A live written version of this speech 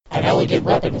Elegant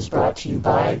Weapon is brought to you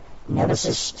by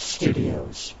Nemesis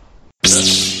Studios.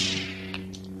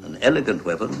 An elegant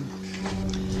weapon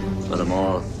for a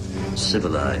more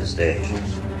civilized age.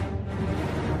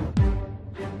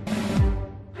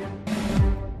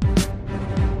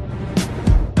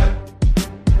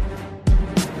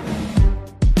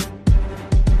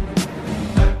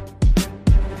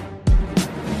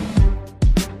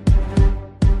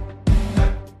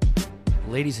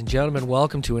 Ladies and gentlemen,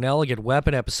 welcome to An Elegant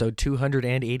Weapon, episode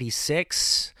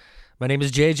 286. My name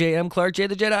is JJ M. Clark, J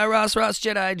the Jedi, Ross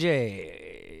Jedi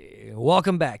J.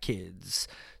 Welcome back, kids.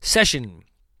 Session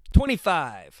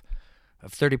 25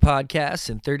 of 30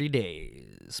 podcasts in 30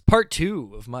 days. Part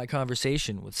 2 of my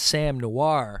conversation with Sam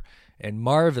Noir and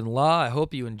Marvin Law. I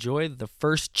hope you enjoyed the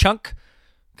first chunk,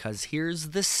 because here's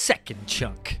the second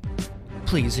chunk.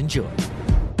 Please enjoy.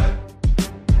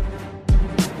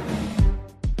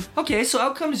 Okay, so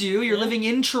out comes you. You're living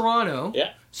in Toronto.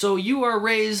 Yeah. So you are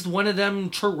raised one of them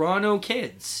Toronto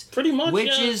kids. Pretty much, which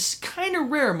yeah. is kind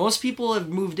of rare. Most people have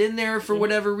moved in there for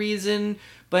whatever reason,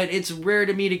 but it's rare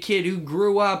to meet a kid who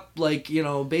grew up like, you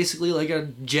know, basically like a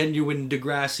genuine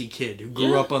Degrassi kid who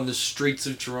grew up on the streets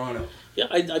of Toronto. Yeah,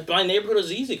 my neighborhood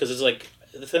is easy because it's like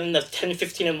within the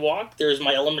 10-15 minute walk, there's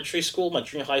my elementary school, my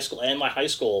junior high school, and my high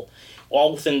school,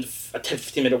 all within a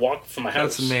 10-15 minute walk from my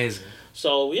house. That's amazing.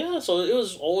 So, yeah, so it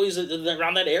was always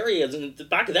around that area. And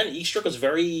back then, Eastbrook was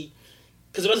very...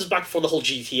 Because it was back before the whole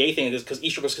GTA thing, because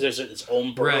Eastbrook was considered its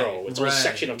own borough, its own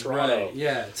section of Toronto. Right.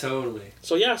 Yeah, totally.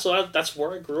 So, yeah, so that's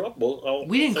where I grew up.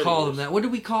 We didn't call them that. What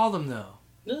did we call them, though?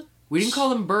 Yeah. We didn't call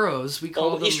them boroughs. We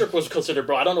called them... Eastbrook was considered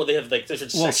borough. I don't know, they have like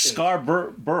different sections.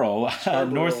 Scarborough,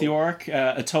 North York,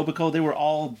 Etobicoke, they were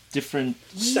all different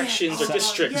sections or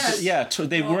districts. Yes. Yeah,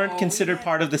 they weren't considered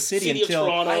part of the city until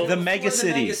the mega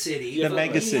city. Yeah, the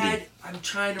mega city. I'm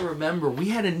trying to remember. We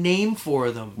had a name for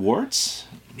them. Warts?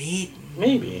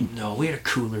 Maybe. No, we had a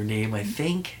cooler name, I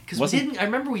think. Because I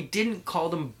remember we didn't call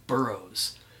them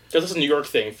boroughs. Because it's a New York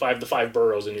thing, the five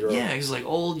boroughs in New York. Yeah, it was like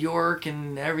Old York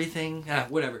and everything.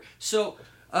 Whatever. So,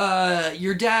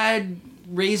 your dad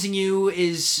raising you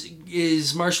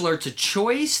is martial arts a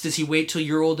choice? Does he wait till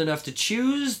you're old enough to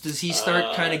choose? Does he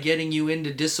start kind of getting you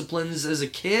into disciplines as a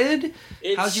kid?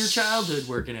 How's your childhood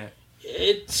working out?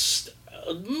 It's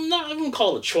not even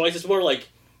call it a choice. It's more like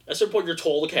at a certain point you're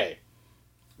told, okay,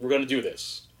 we're gonna do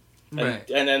this. Right.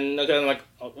 And then again, like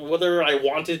whether I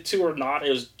wanted to or not, it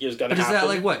was gonna happen. Is that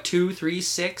like what, 2, 3,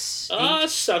 6, 8?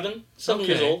 7 Okay.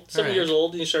 years old. 7 Right. years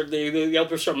old, and you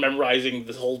help you start memorizing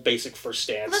the whole basic first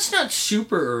stance. Well, that's not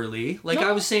super early. Like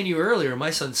I was saying to you earlier, my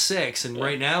son's 6, and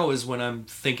right now is when I'm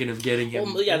thinking of getting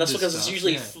him. Well, yeah, that's into because it's stuff.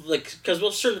 usually because at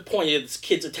a certain point,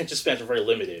 kids' attention spans are very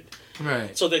limited.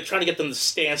 Right. So they're trying to get them to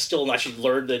stand still and actually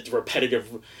learn the repetitive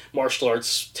martial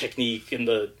arts technique and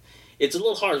It's a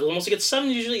little hard. Once you get 7,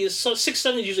 usually 6,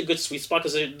 7 is usually a good sweet spot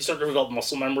because you start to develop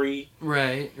muscle memory.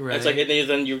 Right. It's like, and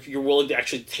then you're willing to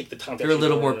actually take the time to. You're a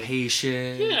little more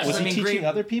patient. Yeah. Was he teaching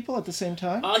other people at the same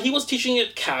time? He was teaching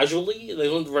it casually. They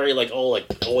weren't very all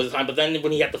the time. But then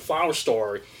when he had the flower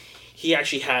store, he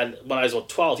actually had, when I was about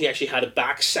 12, he actually had a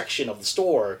back section of the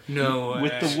store. No way.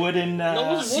 With the wooden... No,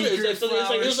 it was wooden.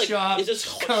 It's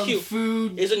just kung cute.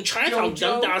 fu. It's in Chinatown,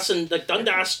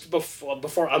 Dundas before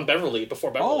Beverly.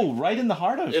 Oh, right in the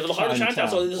heart of Chinatown.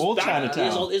 So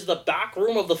Chinatown. The back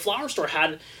room of the flower store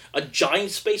had a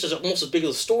giant space, that's almost as big as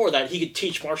a store, that he could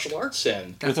teach martial arts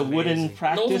in. With a wooden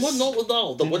practice?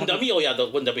 No, the wooden dummy. Oh yeah, the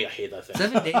wooden dummy. I hate that thing.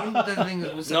 7 days. That thing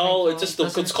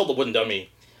It's called the wooden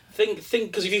dummy.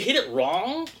 Because if you hit it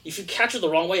wrong, if you catch it the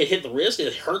wrong way and hit the wrist,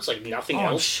 it hurts like nothing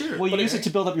else. Sure. Well, you use it to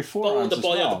build up your forearms as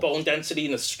well. The bone density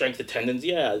and the strength of tendons,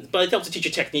 yeah. But it helps to teach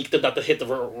you technique not to hit the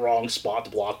wrong spot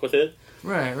to block with it.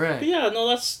 Right. But yeah, no,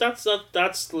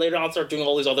 that's later on start doing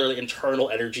all these other internal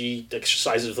energy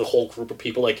exercises with a whole group of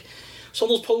people. Like, some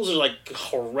of those poses are like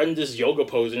horrendous yoga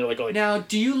poses, and you're like... Now,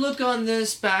 do you look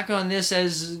back on this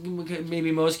as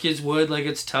maybe most kids would, like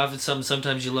it's tough, it's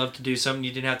sometimes you love to do something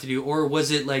you didn't have to do, or was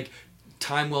it like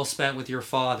time well spent with your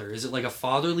father? Is it like a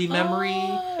fatherly memory?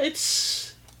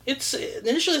 It's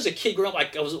initially as a kid growing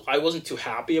up, I wasn't too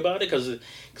happy about it because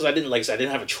I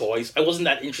didn't have a choice. I wasn't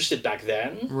that interested back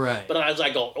then. Right. But as I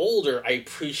got older, I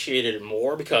appreciated it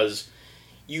more because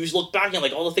you look back and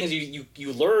like all the things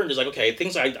you learned is like, okay,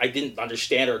 things I didn't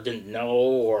understand or didn't know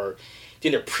or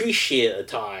didn't appreciate at the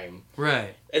time.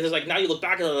 Right. And it's like now you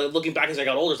looking back as I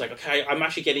got older, it's like, okay, I'm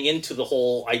actually getting into the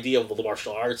whole idea of the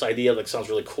martial arts idea. Like, sounds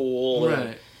really cool.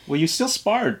 Right. Well, you still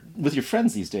spar with your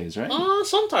friends these days, right?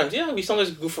 Sometimes, yeah. We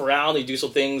sometimes goof around. We do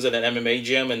some things at an MMA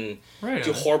gym and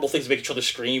do horrible things to make each other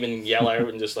scream and yell out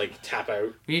and just like tap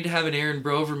out. We need to have an Aaron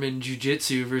Broverman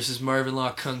Jiu-Jitsu versus Marvin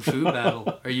Law Kung Fu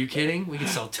battle. Are you kidding? We can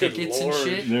sell tickets and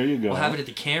shit. There you go. We'll have it at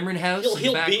the Cameron House in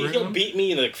the back room. He'll beat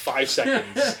me in like 5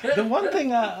 seconds. The one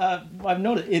thing I've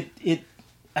noticed,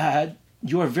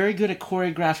 you are very good at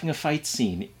choreographing a fight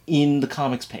scene in the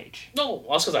comics page. No,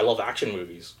 that's because I love action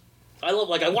movies. I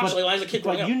watched like when I was a kid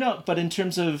growing up. But in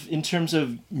terms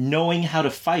of knowing how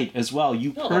to fight as well,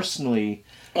 you personally.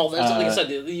 Well, like I said,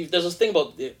 there's this thing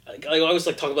about I always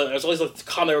like talk about. There's always like the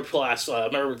comment where people ask. I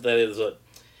remember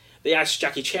they asked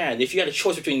Jackie Chan if you had a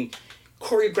choice between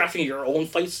choreographing your own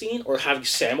fight scene or having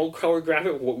Sammo choreograph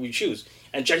it, what would you choose?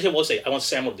 And Jackie Chan will say, "I want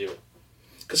Sammo to do it,"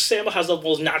 because Sammo has the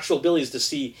most natural abilities to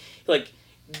see. Like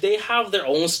they have their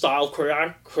own style of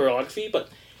choreography, but.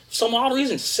 For some odd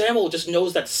reason, Sammo just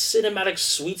knows that cinematic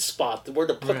sweet spot where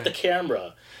to put the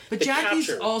camera. But Jackie's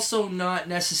also not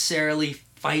necessarily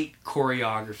fight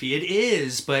choreography. It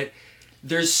is, but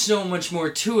there's so much more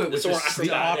to it with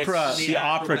the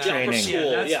opera training.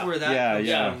 Yeah, that's where that comes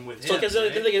from with him. So because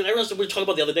everyone we were talking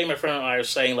about the other day, my friend and I were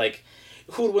saying like,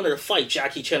 who would win in a fight,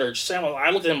 Jackie Chan or Sammo? I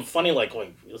looked at him funny, like,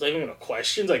 going, is that even a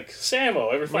question? Like,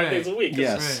 Sammo every 5 days a week.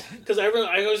 Yes. Because I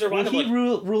always remind him, he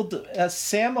ruled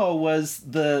Sammo was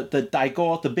the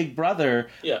Daigo, the big brother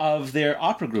of their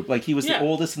opera group. Like, he was the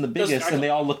oldest and the biggest, and they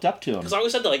all looked up to him. Because I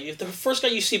always said that, like, if the first guy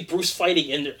you see Bruce fighting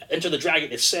in Enter the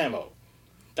Dragon is Sammo.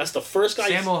 That's the first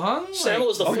guy. Sammo Hung? Sammo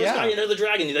was the first guy in Enter the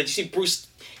Dragon. Like, you see Bruce...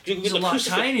 He's a lot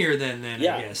tinier than I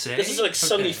guess, eh? This is like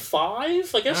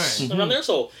 75, I guess, around there,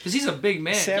 so... Because he's a big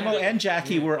man. Sammo and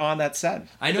Jackie were on that set.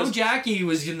 I know Jackie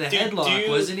was in the headlock,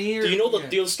 wasn't he? Do you know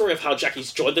the story of how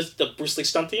Jackie's joined the Bruce Lee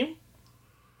stunt team?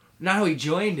 Not how he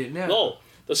joined it, no. No.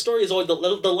 The story is always... The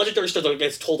legendary story that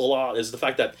gets told a lot is the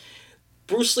fact that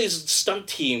Bruce Lee's stunt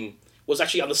team was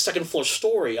actually on the second floor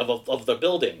story of the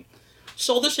building.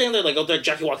 So they're saying that, like,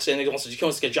 Jackie walks in and he wants to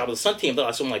get a job with the stunt team. They're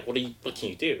asking him, like, what can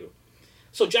you do?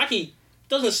 So Jackie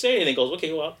doesn't say anything, goes,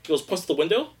 okay, well, he goes, points to the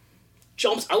window,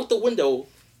 jumps out the window,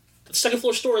 the second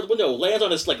floor store of the window, lands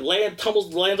on his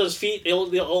feet, they all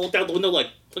look out the window like,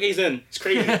 okay, he's in. He's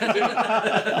crazy. He's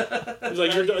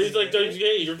like,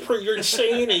 you're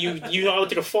insane and you know how to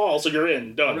take a fall, so you're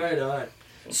in. Done. Right on.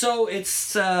 So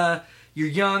it's, you're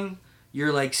young,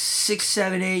 you're like 6,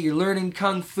 7, 8, you're learning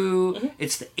Kung Fu,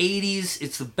 it's the 80s,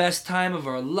 it's the best time of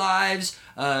our lives,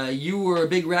 you were a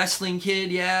big wrestling kid,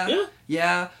 yeah?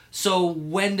 Yeah. So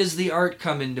when does the art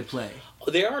come into play?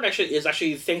 The art is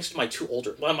actually thanks to my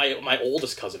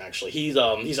oldest cousin actually. He's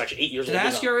actually 8 years old. Did I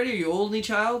ask you already? Are you only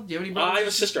child? Do you have any brothers? I have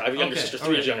a sister. I have a younger sister,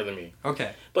 3 years younger than me.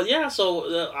 Okay. But yeah,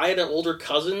 so I had an older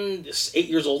cousin, 8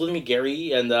 years older than me,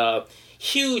 Gary, and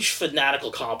huge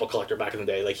fanatical comic book collector back in the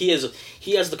day. Like he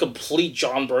has the complete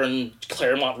John Byrne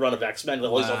Claremont run of X-Men.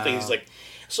 All these other things like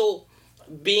so.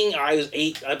 I was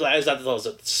 8.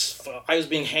 I was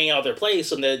being hanging out at their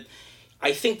place, and then.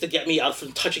 I think to get me out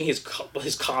from touching his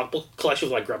comic book collection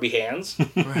with like grubby hands,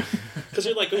 because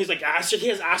he's like Astrid. He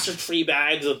has Astrid free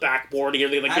bags, a backboard, and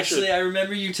everything. Like actually, I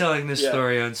remember you telling this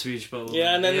story on Speech Bubble.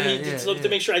 Yeah, and then to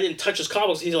make sure I didn't touch his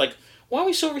comics, he's like, "Why don't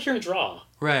we sit over here and draw?"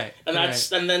 Right. And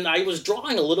and then I was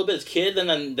drawing a little bit as a kid, and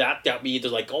then that got me to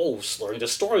like, learning to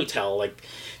storytell. Like,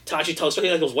 to actually tell a story.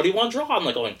 He goes, "What do you want to draw?" I'm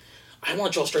like going, "I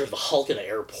want to draw a story of the Hulk in an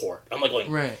airport." I'm like going,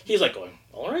 right. He's like going.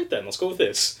 All right, then let's go with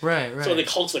this. Right. So the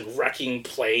Hulk's like wrecking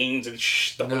planes and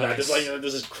stuff like that. Just like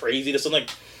this is crazy. This and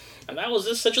that was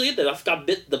essentially it. I got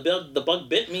bit. The bug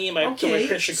bit me. To my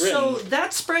chagrin. So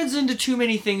that spreads into too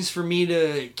many things for me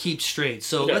to keep straight.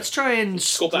 So let's try and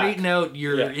straighten out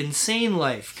your insane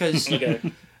life because.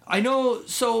 I know,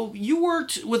 so you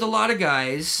worked with a lot of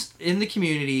guys in the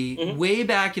community way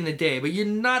back in the day, but you're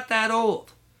not that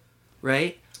old,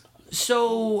 right?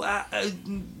 So,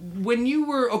 when you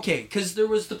were, because there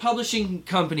was the publishing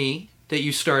company that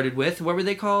you started with, what were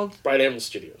they called? Bright Anvil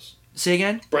Studios. Say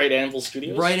again? Bright Anvil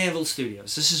Studios. Bright Anvil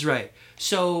Studios, this is right.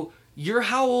 So, you're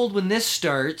how old when this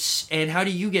starts, and how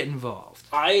do you get involved?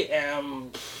 I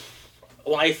am,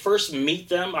 when I first meet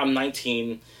them, I'm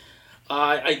 19.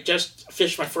 I just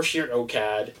finished my first year at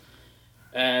OCAD.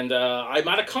 And I'm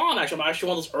at a con, actually. I'm actually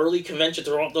one of those early conventions,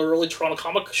 the early Toronto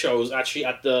comic shows, actually,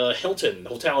 at the Hilton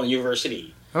Hotel in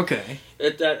University. Okay.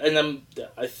 And then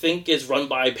I think it's run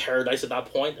by Paradise at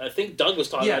that point. I think Doug was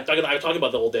talking about, Doug and I were talking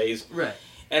about the old days. Right.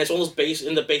 And it's one of those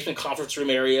in the basement conference room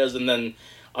areas, and then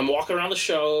I'm walking around the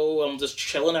show, I'm just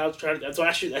chilling out. That's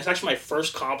actually my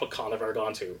first comic con I've ever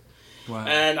gone to. Wow.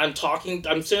 And I'm sitting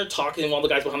there talking, and one of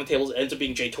the guys behind the table ends up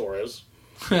being Jay Torres.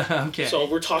 Okay. So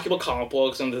we're talking about comic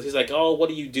books, and he's like, "Oh, what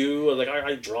do you do?" I was like,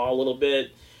 I draw a little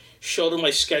bit. showed him my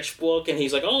sketchbook, and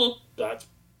he's like, "Oh, that's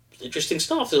interesting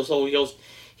stuff." So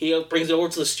he brings it over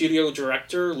to the studio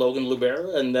director, Logan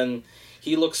Lubera, and then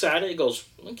he looks at it. He goes,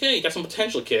 "Okay, you got some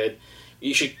potential, kid.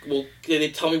 You should." Well, they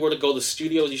tell me where to go. The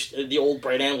studios, the old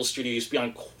Bright Animal studio, used to be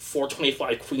on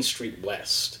 425 Queen Street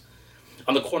West,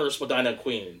 on the corner of Spadina and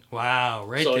Queen. Wow,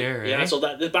 there. Yeah, so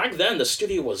that back then the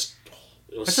studio was.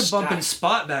 That's a bumping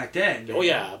spot back then. Man. Oh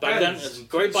yeah, back then it was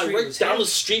right down the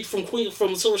street from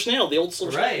Silver Snail, the old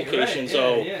Silver Snail location.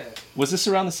 Yeah. Was this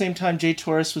around the same time Jay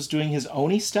Torres was doing his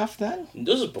Oni stuff then?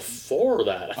 This is before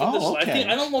that. I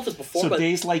don't know if it's before. So but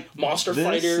days like Monster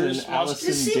Fighters.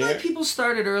 It seemed like people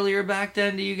started earlier back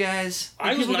then to you guys.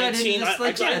 Like, I was 19.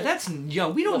 That's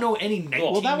young. We don't know any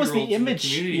 19-year-olds. Well, that was the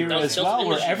image era as well,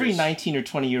 where every 19 or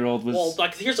 20-year-old was.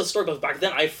 Well, here's the story. But back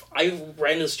then, I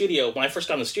ran to the studio when I first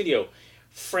got in the studio.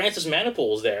 Francis Maniple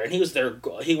was there, and he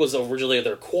was originally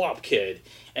their co-op kid,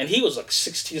 and he was like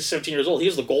 16, 17 years old. He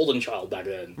was the golden child back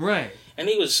then. Right. And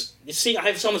he was, I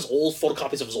have some of his old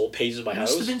photocopies of his old pages in my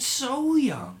house. He must have been so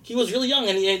young. He was really young,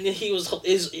 and he was,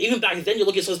 even back then, you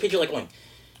look at some of his pictures, like going,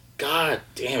 God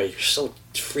damn it, you're so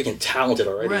freaking talented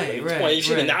already.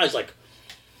 Right. And now he's like,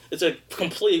 it's a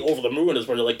completely over the moon, is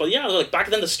what they're like. But yeah, like back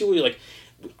then the studio, like,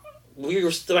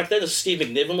 back then Steve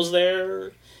McNiven was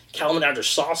there. Kalman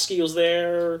Andrzejowski was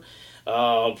there.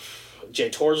 Jay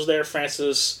Torres was there.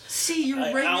 Francis. See, you're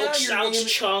right Alex now. Alex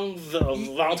Chung,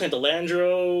 Valentine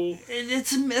Delandro.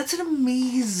 That's an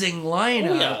amazing lineup.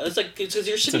 Oh, yeah, it's like you're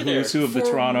sitting there. It's a who's who of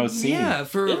the Toronto scene. Yeah,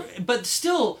 but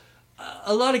still,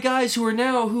 a lot of guys who are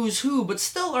now who's who, but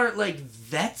still aren't like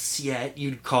vets yet.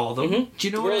 You'd call them. Mm-hmm. Do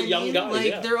you know what I mean? Young guys.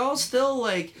 Like they're all still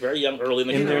like very young, early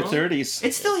in their 30s.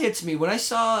 It still hits me when I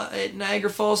saw at Niagara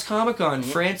Falls Comic Con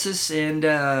Francis and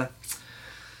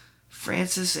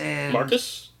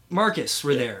Marcus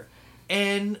were there.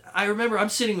 And I remember I'm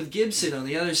sitting with Gibson on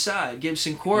the other side,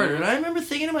 Gibson Quarter, and I remember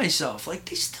thinking to myself, like,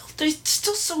 they're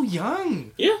still so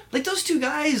young. Yeah. Like, those two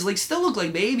guys, like, still look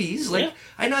like babies. Like,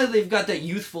 I know they've got that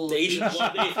youthful... Asian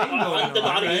blood.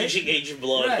 Asian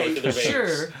blood going through their veins.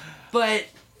 Sure. But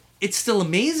it's still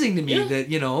amazing to me that,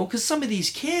 because some of these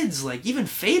kids, like, even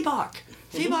Fabok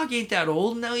ain't that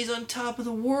old, and now he's on top of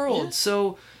the world. Yeah.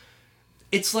 So,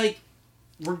 it's like,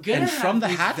 we're gonna have from the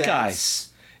these Hat vets. Guys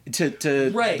to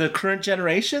the current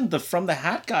generation, from the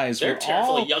Hat Guys they're were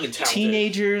all young and talented.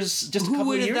 Teenagers just a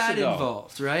couple of years ago. Who would have that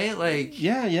involved, right? Like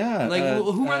yeah. Like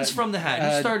who runs from the Hat?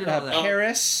 Who started all that?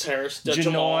 Paris,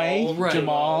 Jamal,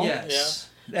 Jamal. Yes. Yeah.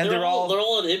 And they're all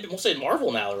mostly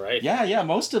Marvel now, right? Yeah,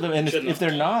 most of them. And if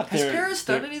they're not, has Paris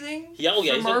done anything? Yeah,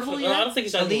 for Marvel yet? I don't think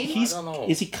he's done anything. I don't know.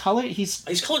 Is he colored? He's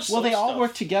colored. Well, they all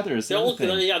work together.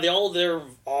 They're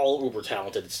all uber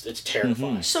talented. It's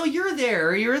terrifying. Mm-hmm. So you're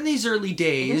there. You're in these early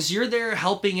days. Mm-hmm. You're there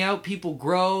helping out people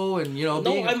grow, and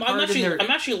I'm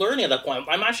actually learning at that point.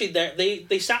 I'm actually there.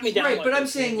 They sat me down. Right, but I'm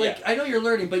saying I know you're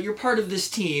learning, but you're part of this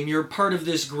team. You're part of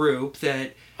this group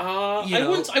that. I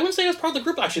wouldn't say I was part of the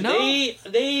group actually.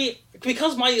 No? They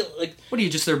because my like. What are you,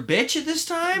 just their bitch at this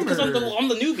time? Because I'm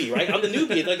the newbie, right? I'm the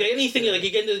newbie. Like anything, like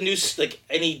you get into the new like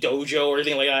any dojo or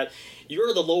anything like that,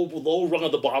 you're the low rung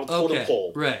of the bottom totem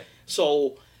pole. Right.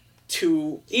 So,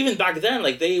 even back then,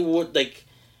 like they would like,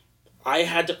 I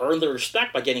had to earn their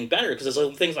respect by getting better because there's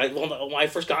some things like when I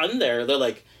first got in there, they're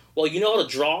like. Well, you know how to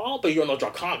draw, but you don't know how to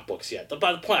draw comic books yet.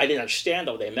 By the point, I didn't understand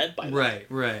what they meant by that.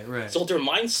 Right. So their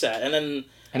mindset, and then...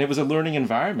 And it was a learning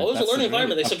environment. It was a learning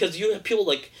environment. Because you have people,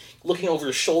 like, looking over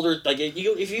your shoulder. Like, if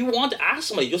you want to ask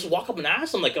somebody, you just walk up and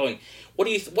ask them, like, going, what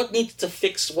needs to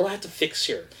fix? What do I have to fix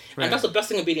here? Right. And that's the best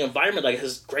thing of being an environment. Like, it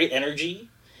has great energy,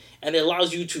 and it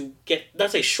allows you to get...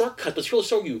 That's a shortcut, but it's really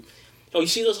show you... you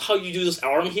see this? How you do this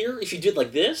arm here? If you did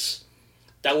like this...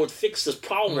 That would fix this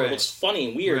problem where it looks funny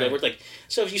and weird. Right. Like,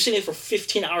 so if you sit there for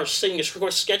 15 hours sitting a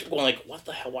sketchbook going like, what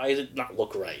the hell, why does it not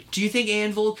look right? Do you think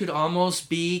Anvil could almost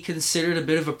be considered a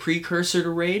bit of a precursor to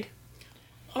Raid?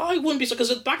 I wouldn't be so,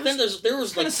 because back then there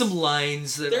was like... some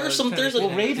lines that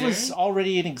Raid was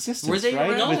already in existence, Were they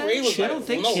right? No, Raid was... I don't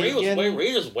think so.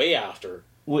 Raid was way after.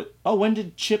 When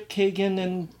did Chip Kagan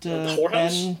and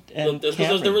Whorehouse? and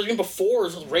there was even before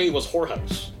Raid was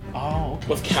Whorehouse. Oh, okay.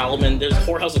 With Kalman, there's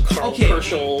Whorehouse of Carl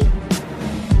Kerschel.